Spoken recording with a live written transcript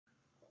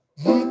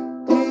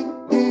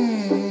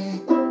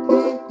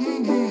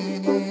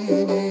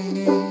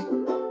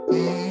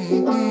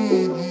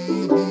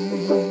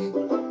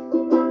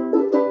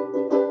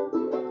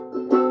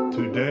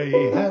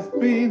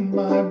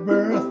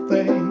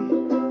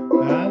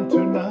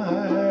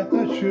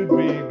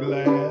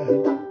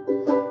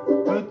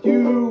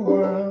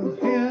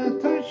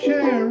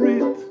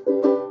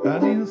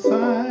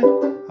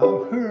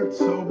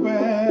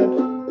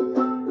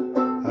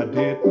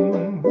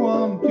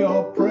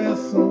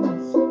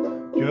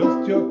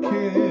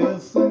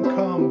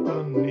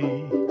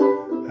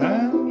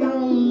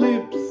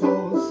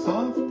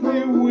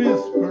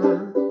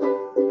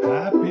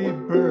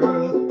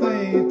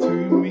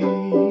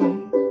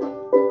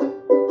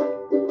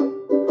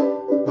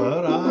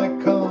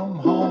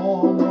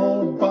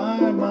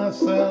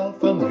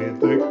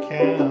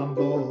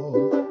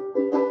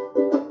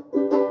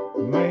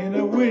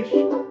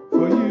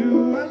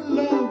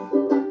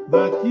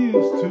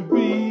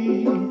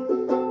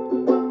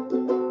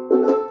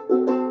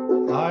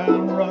I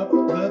unwrapped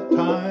the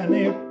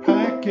tiny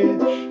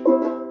package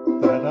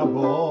that I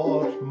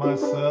bought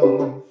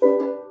myself.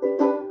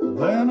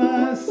 Then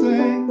I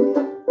sang,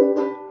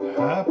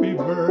 "Happy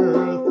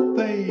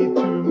birthday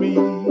to me."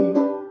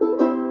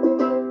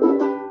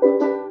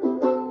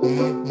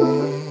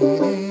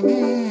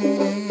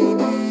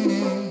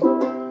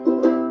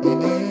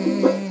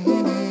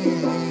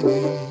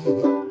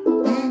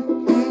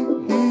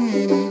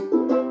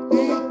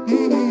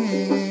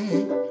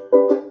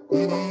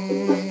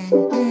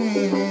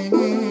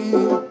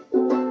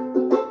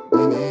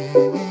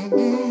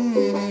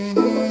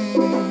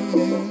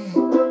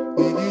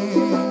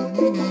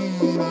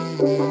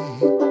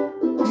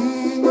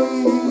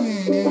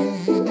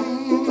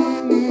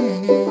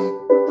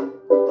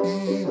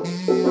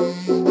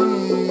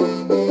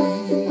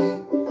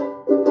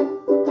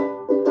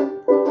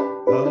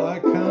 But I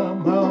come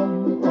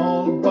home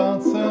all by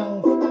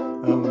myself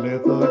and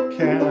lit a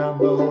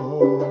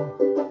candle,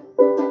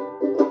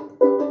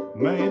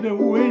 made a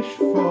wish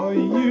for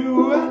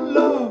you and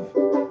love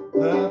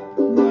that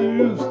there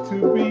used to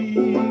be.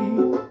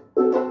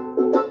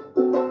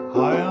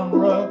 I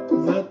unwrapped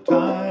the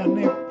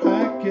tiny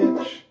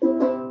package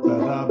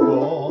that I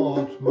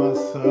bought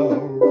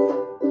myself.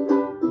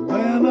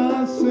 Then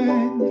I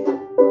sang,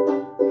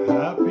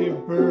 "Happy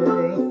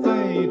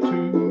birthday to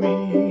me."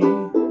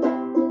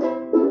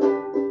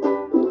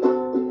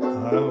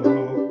 I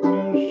hope to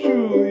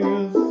sure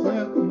you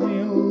sent me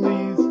at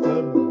least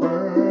a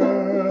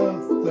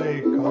birthday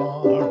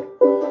card,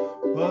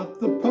 but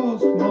the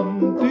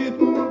postman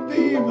didn't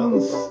even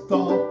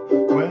stop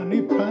when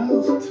he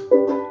passed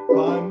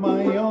by my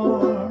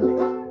yard.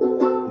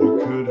 You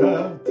could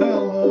have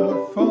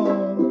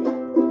telephoned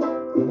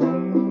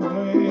and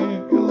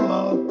take a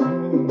lot to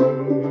me.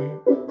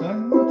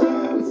 And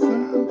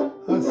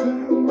I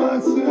sent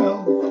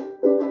myself,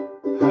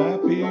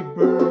 "Happy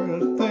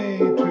birthday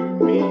to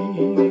me."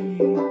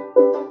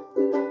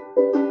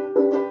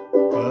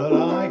 But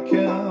I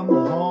came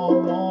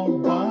home all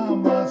by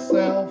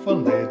myself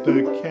and lit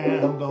a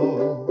candle,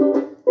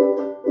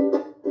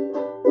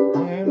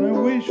 and I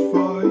wish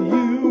for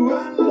you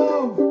and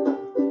love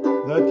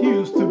that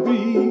used to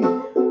be.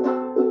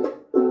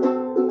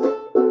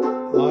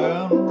 I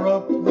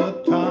unwrapped the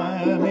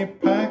tiny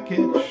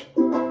package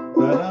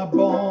that I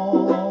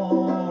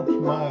bought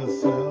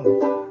myself.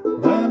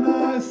 Then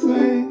I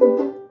sang,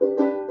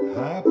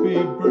 "Happy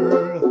birthday."